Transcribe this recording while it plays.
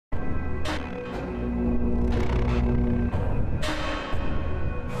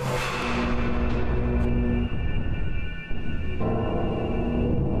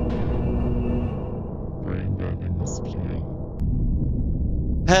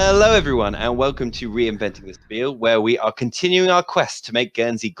Hello, everyone, and welcome to Reinventing the Spiel, where we are continuing our quest to make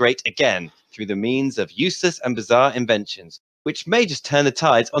Guernsey great again through the means of useless and bizarre inventions, which may just turn the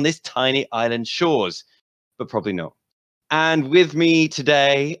tides on this tiny island shores, but probably not. And with me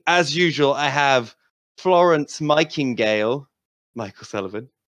today, as usual, I have Florence Mikingale, Michael Sullivan,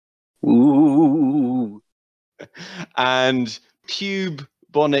 Ooh. and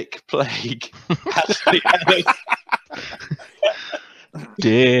Pubonic Plague, Ashley Ellis.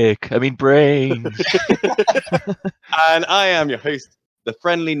 Brains. And I am your host, the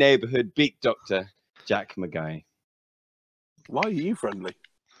friendly neighborhood beak doctor, Jack McGuy. Why are you friendly?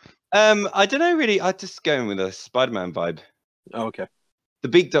 I don't know really. I'm just going with a Spider-Man vibe. Oh, okay. The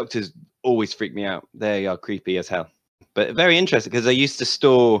beak doctors always freak me out. They are creepy as hell. But very interesting because I used to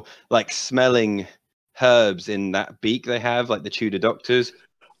store like smelling herbs in that beak they have, like the Tudor doctors.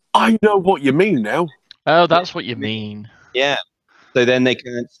 I know what you mean now. Oh, that's what you mean. Yeah. So then they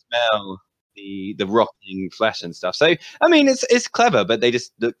can't smell the rotting flesh and stuff. So I mean, it's clever, but they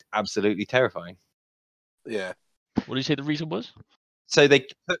just looked absolutely terrifying. Yeah. What do you say the reason was? So they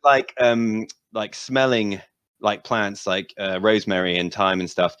put like smelling like plants like rosemary and thyme and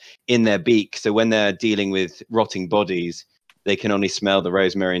stuff in their beak. So when they're dealing with rotting bodies, they can only smell the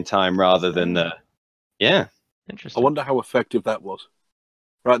rosemary and thyme rather than the I Interesting. wonder how effective that was.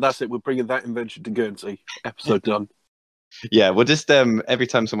 Right, that's it. We're bringing that invention to Guernsey. Episode done. Yeah, well, just every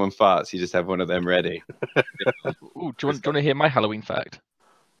time someone farts, you just have one of them ready. Ooh, do you want to hear my Halloween fact?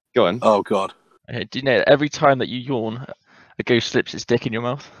 Go on. Oh, God. Okay, do you know every time that you yawn, a ghost slips its dick in your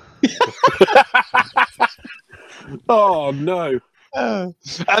mouth? Oh, no. And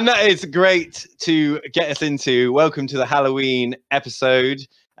that is great to get us into. Welcome to the Halloween episode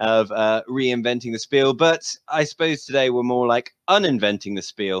of Reinventing the Spiel. But I suppose today we're more like uninventing the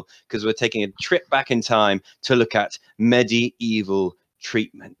spiel because we're taking a trip back in time to look at medieval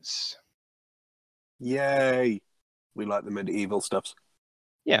treatments. Yay. We like the medieval stuffs.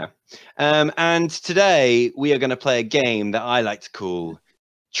 Yeah. And today we are going to play a game that I like to call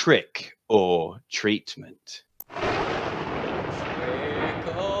Trick or Treatment.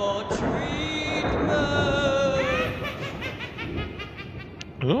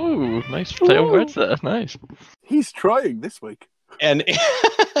 Ooh, nice play on words there. Nice. He's trying this week. And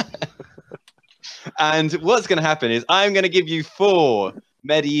and what's going to happen is I'm going to give you 4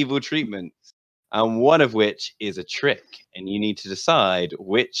 medieval treatments, and one of which is a trick, and you need to decide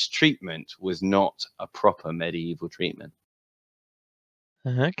which treatment was not a proper medieval treatment.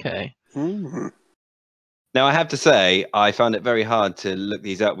 Okay. Mm. Now, I have to say, I found it very hard to look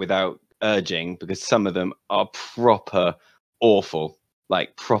these up without urging because some of them are proper awful,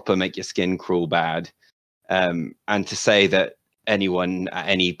 like proper make your skin crawl bad. And to say that anyone at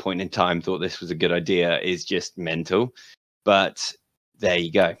any point in time thought this was a good idea is just mental. But there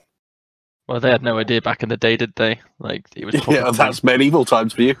you go. Well, they had no idea back in the day, did they? Like it was. Yeah, that's medieval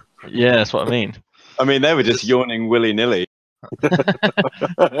times for you. Yeah, that's what I mean. I mean, they were just yawning willy-nilly.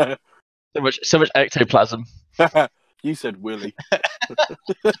 So much ectoplasm. You said Willy.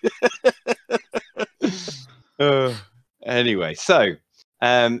 Anyway, so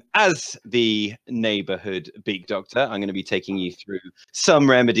as the neighborhood beak doctor, I'm going to be taking you through some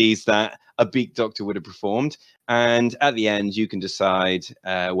remedies that a beak doctor would have performed. And at the end, you can decide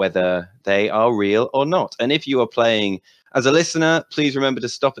whether they are real or not. And if you are playing as a listener, please remember to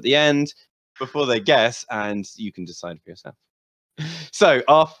stop at the end before they guess, and you can decide for yourself. So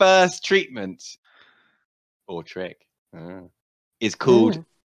our first treatment or trick is called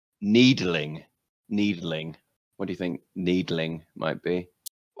needling. Needling. What do you think needling might be?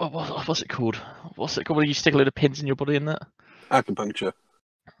 What's it called? What's it called when you stick a load of pins in your body in that? Acupuncture.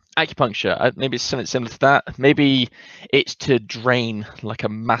 Acupuncture. Maybe it's something similar to that. Maybe it's to drain like a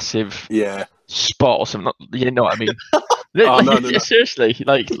massive spot or something. You know what I mean? No. Seriously,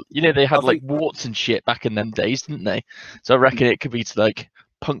 like they had like warts and shit back in them days, didn't they? So I reckon it could be to like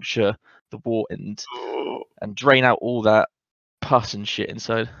puncture the wart and drain out all that pus and shit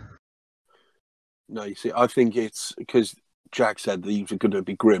inside. No, you see, I think it's because Jack said these are going to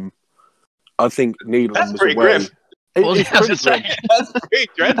be grim. I think needling was pretty a way. grim. It's pretty grim. That's pretty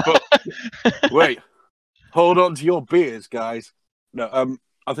dreadful. Wait, hold on to your beers, guys. No,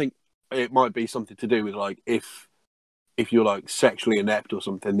 I think it might be something to do with like if you're like sexually inept or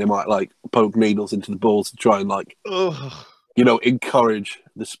something, they might like poke needles into the balls to try and like encourage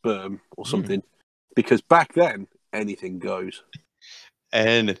the sperm or something. Because back then anything goes.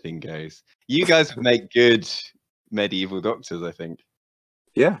 Anything goes. You guys make good medieval doctors, I think.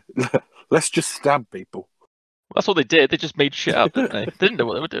 Yeah, let's just stab people. That's all they did. They just made shit up, didn't they? They didn't know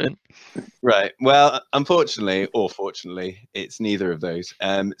what they were doing. Right. Well, unfortunately, or fortunately, it's neither of those.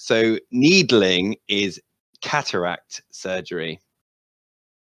 So needling is cataract surgery.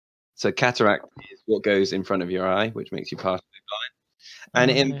 So cataract is what goes in front of your eye, which makes you partially blind.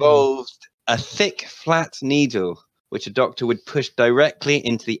 And it involves a thick, flat needle, which a doctor would push directly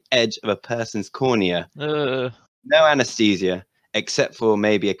into the edge of a person's cornea. No anesthesia, except for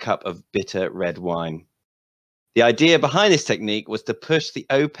maybe a cup of bitter red wine. The idea behind this technique was to push the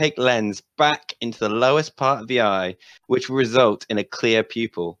opaque lens back into the lowest part of the eye, which would result in a clear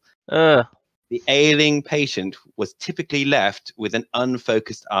pupil. The ailing patient was typically left with an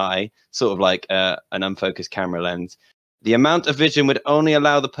unfocused eye, sort of like an unfocused camera lens. The amount of vision would only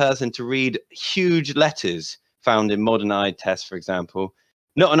allow the person to read huge letters found in modern eye tests, for example.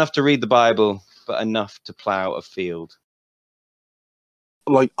 Not enough to read the Bible, but enough to plough a field.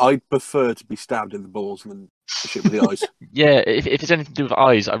 Like, I'd prefer to be stabbed in the balls than shit with the eyes. Yeah, if it's anything to do with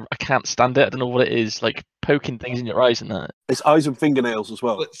eyes, I can't stand it. I don't know what it is, like poking things in your eyes and that. It's eyes and fingernails as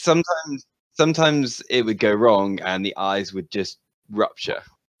well. But sometimes it would go wrong and the eyes would just rupture.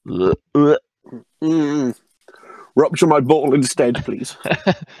 Rupture my ball instead, please.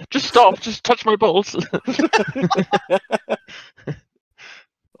 Just stop. Just touch my balls.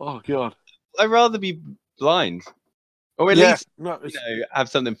 Oh, God. I'd rather be blind. Or at least have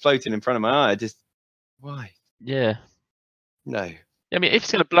something floating in front of my eye. Just, why? Yeah. No. I mean, if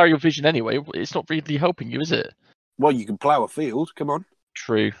it's going to blur your vision anyway, it's not really helping you, is it? Well, you can plough a field. Come on.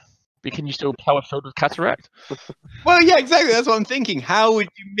 True. But can you still plough a field with cataract? Well, yeah, exactly. That's what I'm thinking. How would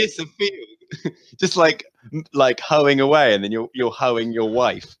you miss a field? Just like hoeing away, and then you're hoeing your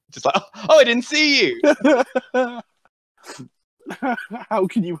wife. Just like, oh, I didn't see you. How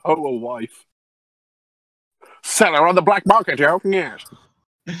can you hoe a wife? Sell her on the black market, Joe. Yes.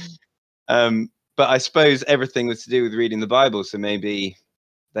 But I suppose everything was to do with reading the Bible, so maybe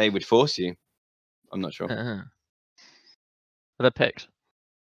they would force you. I'm not sure. Are there pics?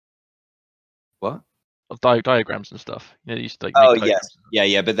 What? Of diagrams and stuff. You know, they used to, like, oh make yes,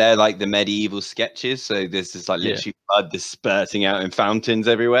 yeah, but they're like the medieval sketches, so there's just like literally blood just spurting out in fountains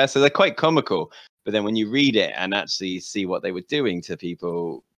everywhere. So they're quite comical. But then when you read it and actually see what they were doing to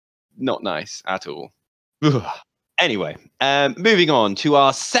people, not nice at all. Anyway, moving on to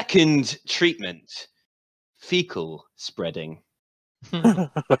our second treatment, fecal spreading.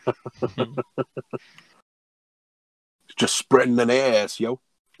 Just spreading an ass, yo.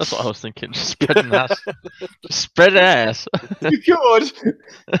 That's what I was thinking. Just spreading an ass. Just spread an ass. God.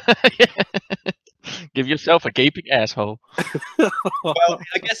 Give yourself a gaping asshole. Well,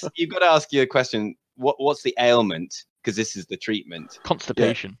 I guess you've got to ask you a question. What's the ailment? Because this is the treatment.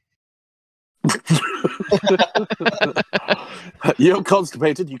 Constipation. You're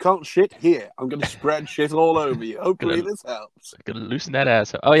constipated. You can't shit here. I'm going to spread shit all over you. Hopefully this helps. Gonna loosen that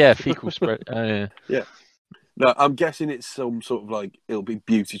ass. Oh yeah, fecal spread. Yeah. No, I'm guessing it's some sort of like it'll be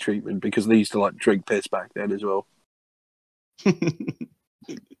beauty treatment because they used to like drink piss back then as well.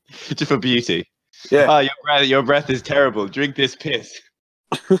 Just for beauty. Yeah. Oh, your breath is terrible. Drink this piss.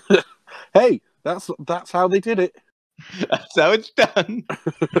 Hey, that's how they did it. That's how it's done.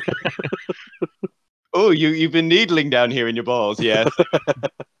 Oh, you've been needling down here in your balls, yes.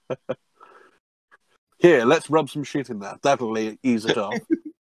 Here, let's rub some shit in that. That'll ease it off.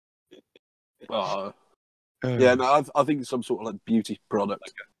 Yeah, no, I think it's some sort of like beauty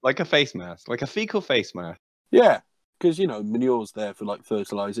product, like a face mask, like a fecal face mask. Yeah, because manure's there for like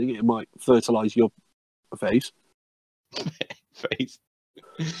fertilizing. It might fertilize your face. Face.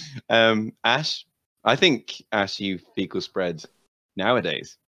 Ash, I think you fecal spread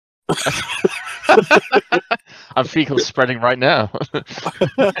nowadays. I'm fecal spreading right now.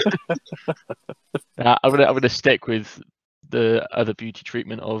 I'm gonna stick with the other beauty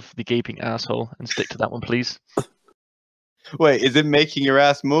treatment of the gaping asshole and stick to that one, please. Wait, is it making your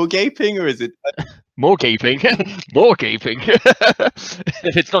ass more gaping, or is it more gaping? More gaping.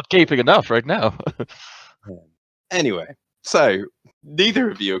 If it's not gaping enough right now. Anyway, so neither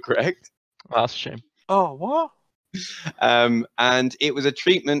of you are correct. Well, that's a shame. Oh, what? And it was a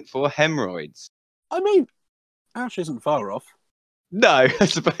treatment for hemorrhoids. I mean, Ash isn't far off. No, I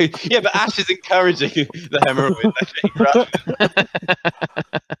suppose. Yeah, but Ash is encouraging the hemorrhoids, I think, right?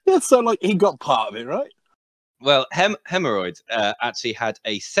 Yeah, so like he got part of it, right? Well, hemorrhoids actually had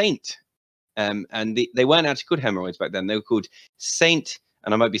a saint, and they weren't actually called hemorrhoids back then. They were called Saint,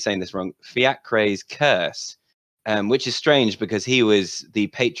 and I might be saying this wrong, Fiacre's curse, which is strange because he was the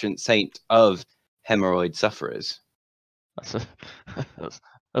patron saint of hemorrhoid sufferers.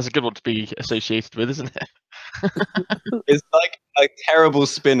 That's a good one to be associated with, isn't it? It's like a terrible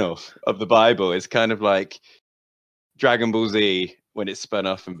spin-off of the Bible. It's kind of like Dragon Ball Z when it spun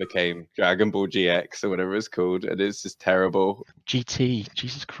off and became Dragon Ball GX or whatever it's called, and it's just terrible. GT,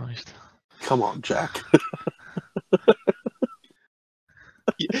 Jesus Christ. Come on, Jack.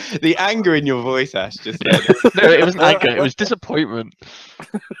 The anger in your voice, Ash, just then. No, it wasn't anger, it was disappointment.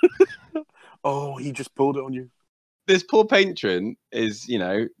 Oh, he just pulled it on you. This poor patron is,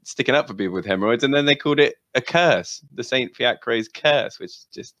 sticking up for people with hemorrhoids, and then they called it a curse, the Saint Fiacre's curse, which is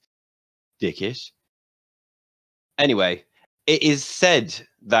just dickish. Anyway, it is said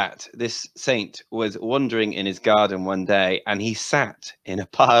that this saint was wandering in his garden one day, and he sat in a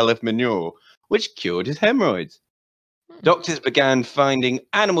pile of manure, which cured his hemorrhoids. Doctors began finding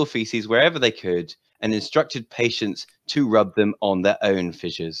animal feces wherever they could and instructed patients to rub them on their own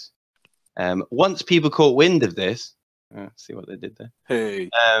fissures. Once people caught wind of this, see what they did there.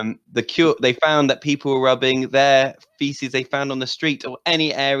 Hey. They found that people were rubbing their feces they found on the street or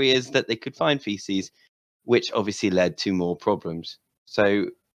any areas that they could find feces, which obviously led to more problems. So,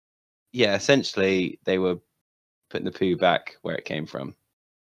 yeah, essentially they were putting the poo back where it came from.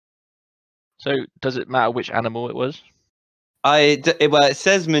 So, does it matter which animal it was? Well, it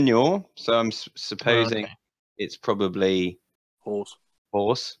says manure, so I'm supposing it's probably horse.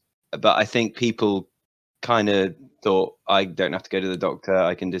 But I think people kind of thought, I don't have to go to the doctor.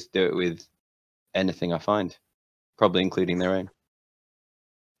 I can just do it with anything I find, probably including their own.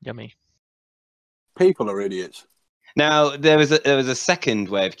 Yummy. People are idiots. Now, there was a second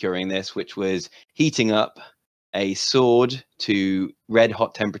way of curing this, which was heating up a sword to red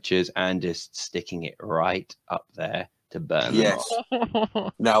hot temperatures and just sticking it right up there to burn them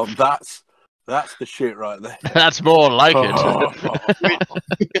off. Now that's the shit right there. That's more like it.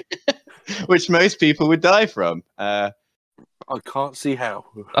 Which most people would die from. I can't see how.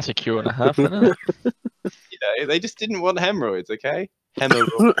 That's a cure and a half, isn't it? They just didn't want hemorrhoids, okay?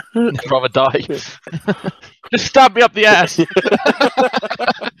 Hemorrhoids. I'd rather die. Just stab me up the ass.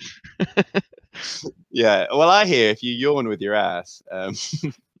 Yeah, well, I hear if you yawn with your ass.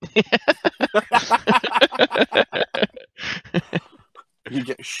 You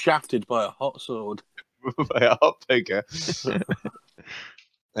get shafted by a hot sword. By a hot poker. So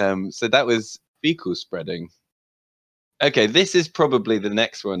that was fecal spreading. Okay, this is probably the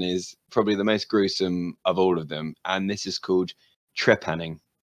next one is probably the most gruesome of all of them, and this is called trepanning.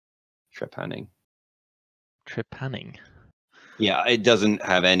 Trepanning. Trepanning. Yeah, it doesn't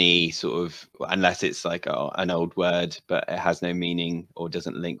have any sort of, unless it's like an old word, but it has no meaning or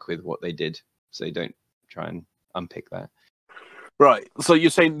doesn't link with what they did. So don't try and unpick that. Right. So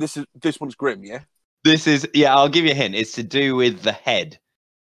you're saying this one's grim, yeah? This is, yeah, I'll give you a hint. It's to do with the head.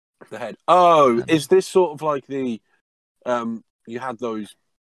 The head. Oh, is this sort of like the you had those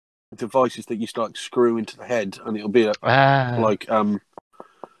devices that you start screw into the head, and it'll be like oh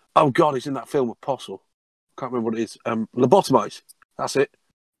god, it's in that film Apostle. Can't remember what it is. Lobotomize. That's it.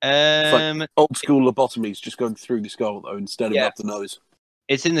 It's like old school lobotomies, just going through the skull though instead of up the nose.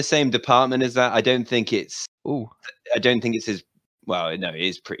 It's in the same department as that. I don't think it's. Ooh. I don't think it's as well. No, it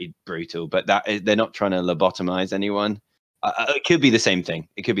is pretty brutal, but they're not trying to lobotomize anyone. It could be the same thing.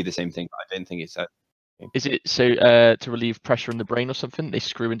 It could be the same thing. But I don't think it's that. Is it so to relieve pressure in the brain or something? They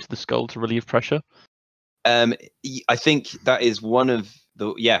screw into the skull to relieve pressure. I think that is one of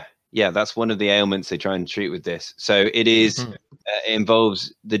the that's one of the ailments they try and treat with this. So it is it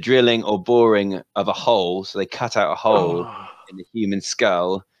involves the drilling or boring of a hole. So they cut out a hole in the human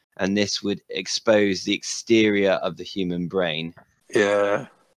skull, and this would expose the exterior of the human brain. Yeah.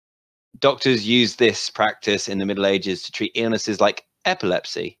 Doctors used this practice in the Middle Ages to treat illnesses like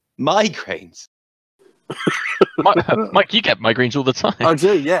epilepsy, migraines. Mike, you get migraines all the time. I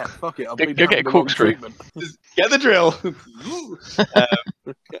do, yeah. Fuck it. Go get a corkscrew. Get the drill.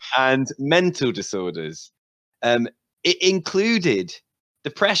 And mental disorders. It included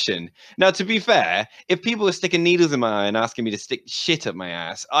depression. Now, to be fair, if people were sticking needles in my eye and asking me to stick shit up my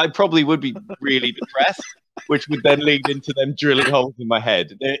ass, I probably would be really depressed, which would then lead into them drilling holes in my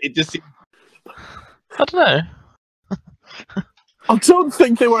head. It just seems... I don't know. I don't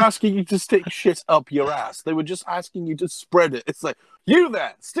think they were asking you to stick shit up your ass. They were just asking you to spread it. It's like, you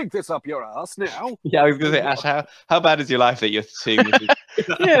there, stick this up your ass now. Yeah, I was going to say, Ash, how bad is your life that you're seeing this?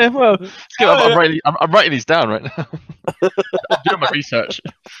 Yeah, well, I'm writing these down right now. I'm doing my research.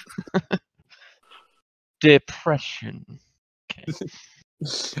 Depression. Okay.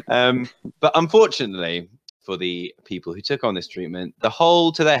 But unfortunately, for the people who took on this treatment, the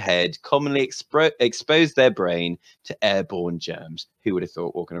hole to their head commonly exposed their brain to airborne germs. Who would have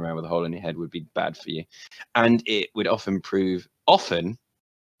thought walking around with a hole in your head would be bad for you? And it would often,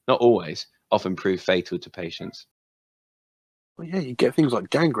 not always, prove fatal to patients. Well, yeah, you'd get things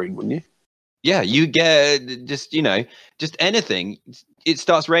like gangrene, wouldn't you? Yeah, you get just just anything. It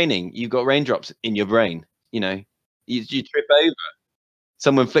starts raining. You've got raindrops in your brain. You trip over.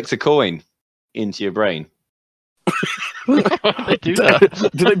 Someone flicks a coin into your brain. They do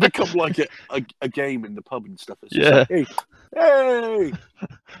that. Do they become like a game in the pub and stuff? It's just Yeah. like, hey.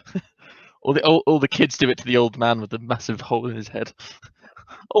 All the kids do it to the old man with the massive hole in his head.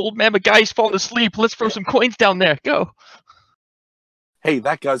 Old man, the guy's falling asleep. Let's throw some coins down there. Go. Hey,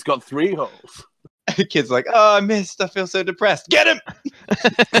 that guy's got 3 holes. The kid's like, "Oh, I missed. I feel so depressed. Get him!"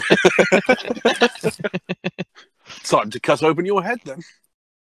 Time to cut open your head then.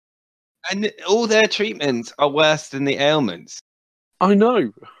 And all their treatments are worse than the ailments. I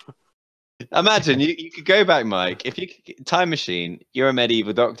know. Imagine you could go back, Mike. If you could, time machine, you're a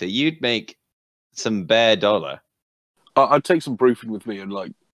medieval doctor. You'd make some bare dollar. I'd take some brufen with me and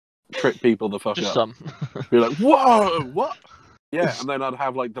like trip people the fuck Just up. some. Be like, whoa, what? Yeah, and then I'd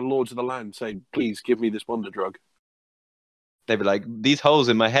have like the lords of the land saying, "Please give me this wonder drug." They'd be like, "These holes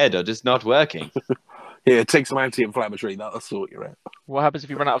in my head are just not working." Here, take some anti-inflammatory. That'll sort you out. What happens if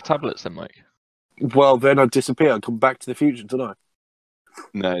you run out of tablets then, Mike? Well, then I'd disappear. I'd come back to the future tonight.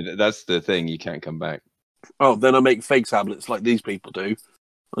 No, that's the thing. You can't come back. Oh, then I make fake tablets like these people do,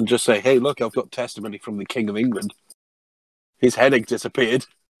 and just say, "Hey, look, I've got testimony from the King of England. His headache disappeared."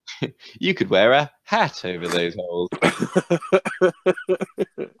 You could wear a hat over those holes.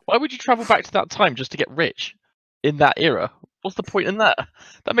 Why would you travel back to that time just to get rich in that era? What's the point in that?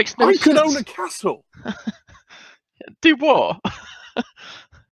 That makes no I sense. could own a castle. Do what?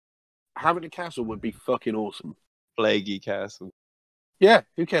 Having a castle would be fucking awesome. Plaguey castle. Yeah,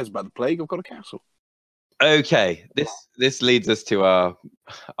 who cares about the plague? I've got a castle. Okay, this leads us to our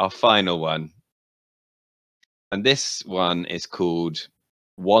final one, and this one is called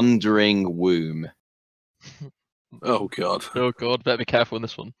Wandering Womb. Oh god. Oh god, better be careful in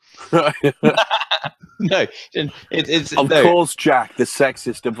this one. No, it's Of no. course, Jack, the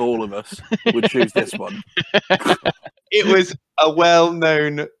sexist of all of us, would choose this one. It was a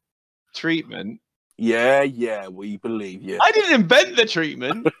well-known treatment. Yeah, we believe you. I didn't invent the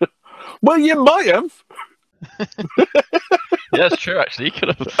treatment. Well, you might have. Yeah, it's true. Actually, he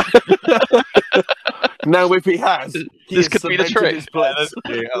could have. Now, if he has, This could be the trick. his place.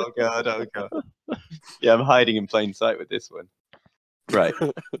 Oh god. Yeah, I'm hiding in plain sight with this one. Right,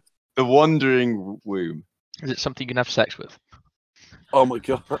 the Wandering Womb. Is it something you can have sex with? Oh my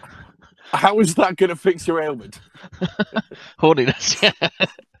god. How is that going to fix your ailment? Horniness, yeah.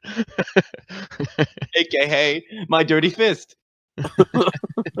 AKA my dirty fist.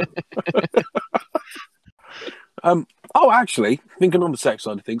 Oh, actually, thinking on the sex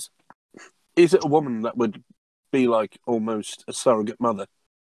side of things, is it a woman that would be like almost a surrogate mother?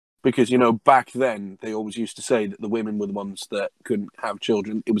 Because, back then, they always used to say that the women were the ones that couldn't have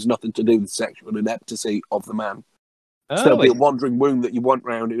children. It was nothing to do with sexual ineptity of the man. So there'll be a wandering womb that you want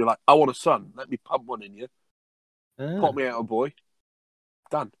round and you're like, I want a son. Let me pump one in you. Pop me out a boy.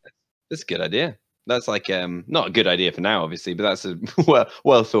 Done. That's a good idea. That's like not a good idea for now, obviously, but that's a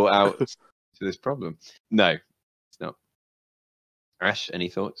well thought out to this problem. No, it's not. Ash, any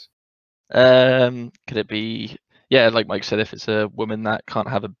thoughts? Could it be? Yeah, like Mike said, if it's a woman that can't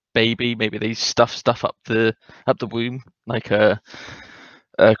have a baby, maybe they stuff stuff up the womb, like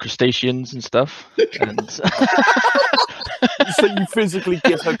crustaceans and stuff. And So you physically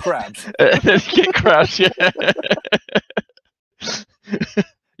give her crabs? get crabs, yeah.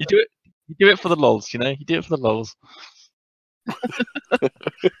 You do it for the lols, You do it for the lols.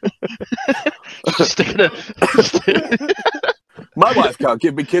 My wife can't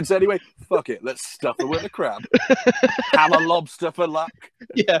give me kids anyway. Fuck it, let's stuff her with a crab. Have a lobster for luck.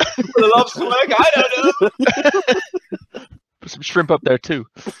 Yeah, for the lobster leg. I don't know. Put some shrimp up there too.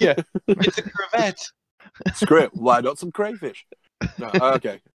 Yeah, it's a crevette. Screw it. Why not some crayfish? No,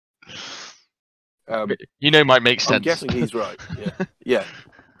 okay. Might make sense. I'm guessing he's right. Yeah.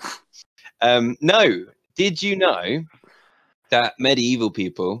 No. Did you know that medieval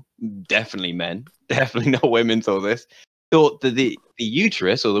people, definitely men, definitely not women, saw this, thought that the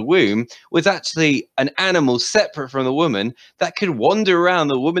uterus or the womb was actually an animal separate from the woman that could wander around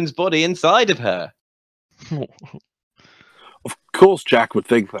the woman's body inside of her? Of course, Jack would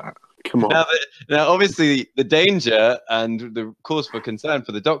think that. Come on. Now, obviously, the danger and the cause for concern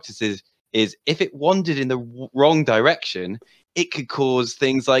for the doctors is if it wandered in the wrong direction, it could cause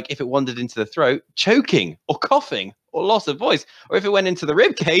things like, if it wandered into the throat, choking or coughing or loss of voice. Or if it went into the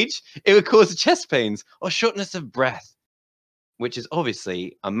rib cage, it would cause chest pains or shortness of breath, which is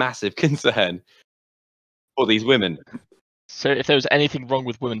obviously a massive concern for these women. So if there was anything wrong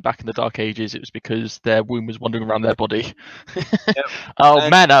with women back in the Dark Ages, it was because their womb was wandering around their body. Oh,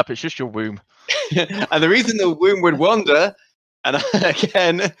 man up! It's just your womb. And the reason the womb would wander, and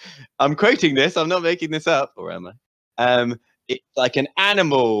again, I'm quoting this. I'm not making this up, or am I? It's like an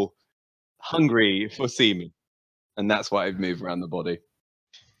animal hungry for semen, and that's why it would move around the body.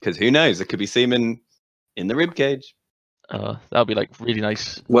 Because who knows? There could be semen in the rib cage. That would be like really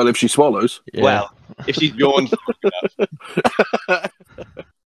nice. Well, if she swallows. Yeah. Well, if she's yawned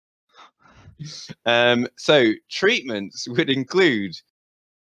enough. So treatments would include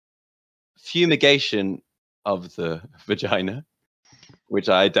fumigation of the vagina, which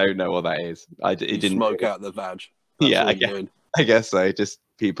I don't know what that is. It didn't smoke out the vag. That's yeah, I guess so. Just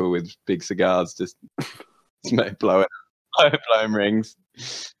people with big cigars just blowing rings.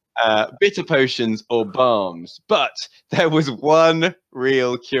 Bitter potions or balms, but there was one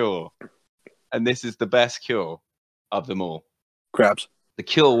real cure, and this is the best cure of them all. Crabs. The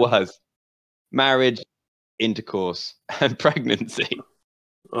cure was marriage, intercourse, and pregnancy.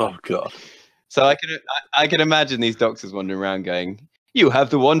 Oh God! So I can imagine these doctors wandering around going, "You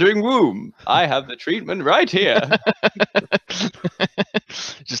have the wandering womb. I have the treatment right here."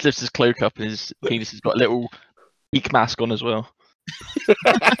 Just lifts his cloak up, and his penis has got a little beak mask on as well.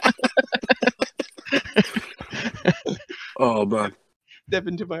 Oh man! Step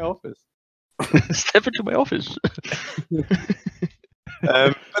into my office. Step into my office.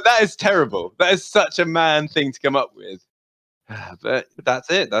 But that is terrible. That is such a man thing to come up with. But that's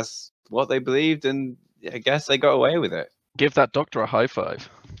it. That's what they believed, and I guess they got away with it. Give that doctor a high five.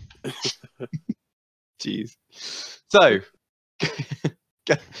 Jeez. So,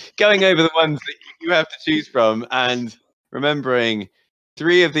 going over the ones that you have to choose from, and remembering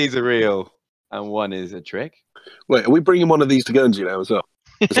 3 of these are real and 1 is a trick. Wait, are we bringing one of these to Guernsey now as well?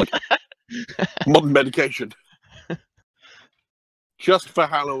 It's like modern medication. Just for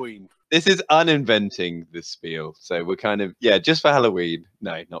Halloween. This is uninventing the spiel. So we're kind of, just for Halloween.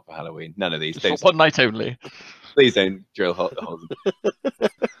 No, not for Halloween. None of these. For one night only. Please don't drill holes.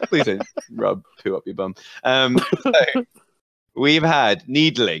 Please don't rub poo up your bum. So we've had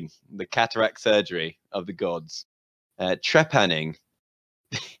needling, the cataract surgery of the gods. Trepanning,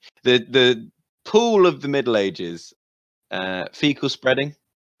 the pool of the Middle Ages. Fecal spreading.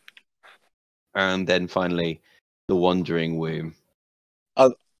 And then finally, the wandering womb.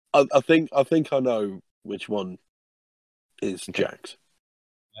 I think I know which one is Jack's.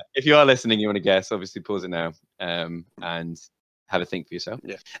 If you are listening, you want to guess, obviously pause it now and have a think for yourself.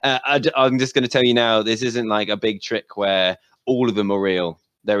 Yeah. I'm just going to tell you now, this isn't like a big trick where all of them are real.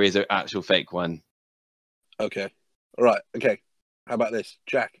 There is an actual fake one. Okay. All right. Okay. How about this?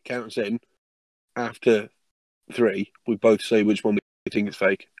 Jack, count us in. After 3, we both say which one we think is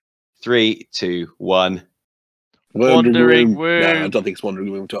fake. 3, 2, 1. Wandering womb. No, I don't think it's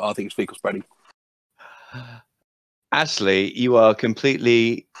wandering womb. I think it's fecal spreading. Ashley, you are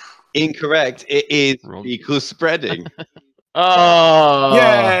completely incorrect. It is fecal spreading. Oh,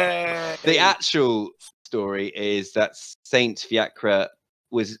 yeah. The actual story is that Saint Fiacre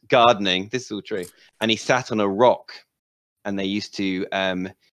was gardening. This is all true, and he sat on a rock, and they used to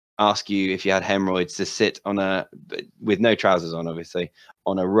ask you if you had hemorrhoids to sit on with no trousers on, obviously,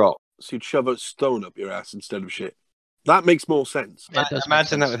 on a rock. So you'd shove a stone up your ass instead of shit. That makes more sense. Yeah,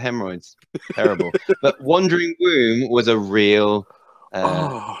 imagine that with hemorrhoids. Terrible. But wandering womb was a real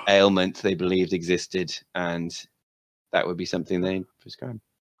ailment they believed existed, and that would be something they prescribe.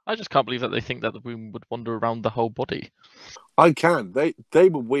 I just can't believe that they think that the womb would wander around the whole body. I can. They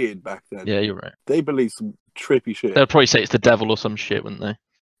were weird back then. Yeah, you're right. They believed some trippy shit. They'll probably say it's the devil or some shit, wouldn't they?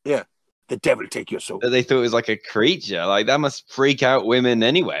 Yeah. The devil take your soul. But they thought it was like a creature. Like, that must freak out women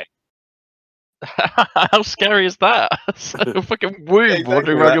anyway. How scary is that? A fucking womb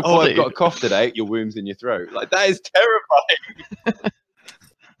wandering around your body. I've got a cough today. Your womb's in your throat. Like, that is terrifying.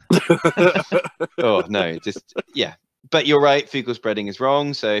 Oh no, But you're right. Fecal spreading is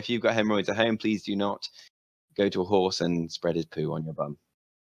wrong. So if you've got hemorrhoids at home, please do not go to a horse and spread his poo on your bum.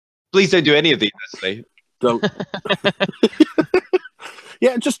 Please don't do any of these. Actually, don't.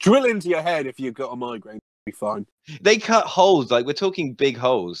 Yeah, just drill into your head if you've got a migraine. It'll be fine. They cut holes. Like, we're talking big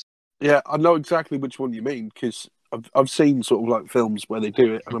holes. Yeah, I know exactly which one you mean because I've seen sort of like films where they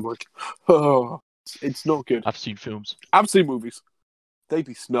do it, and I'm like, oh, it's not good. I've seen films. I've seen movies. They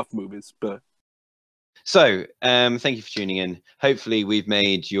be snuff movies, but. So, thank you for tuning in. Hopefully, we've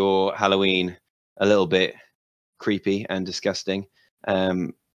made your Halloween a little bit creepy and disgusting.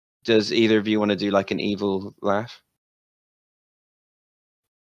 Does either of you want to do like an evil laugh?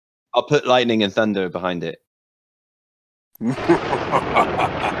 I'll put lightning and thunder behind it.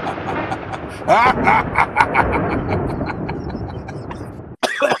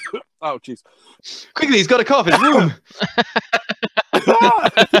 Oh, jeez. Quickly, he's got a cough. His room.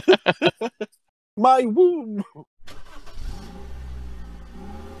 My womb.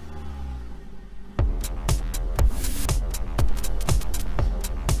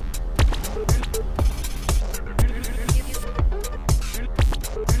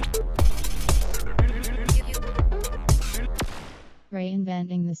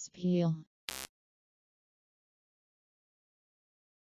 Reinventing the spiel.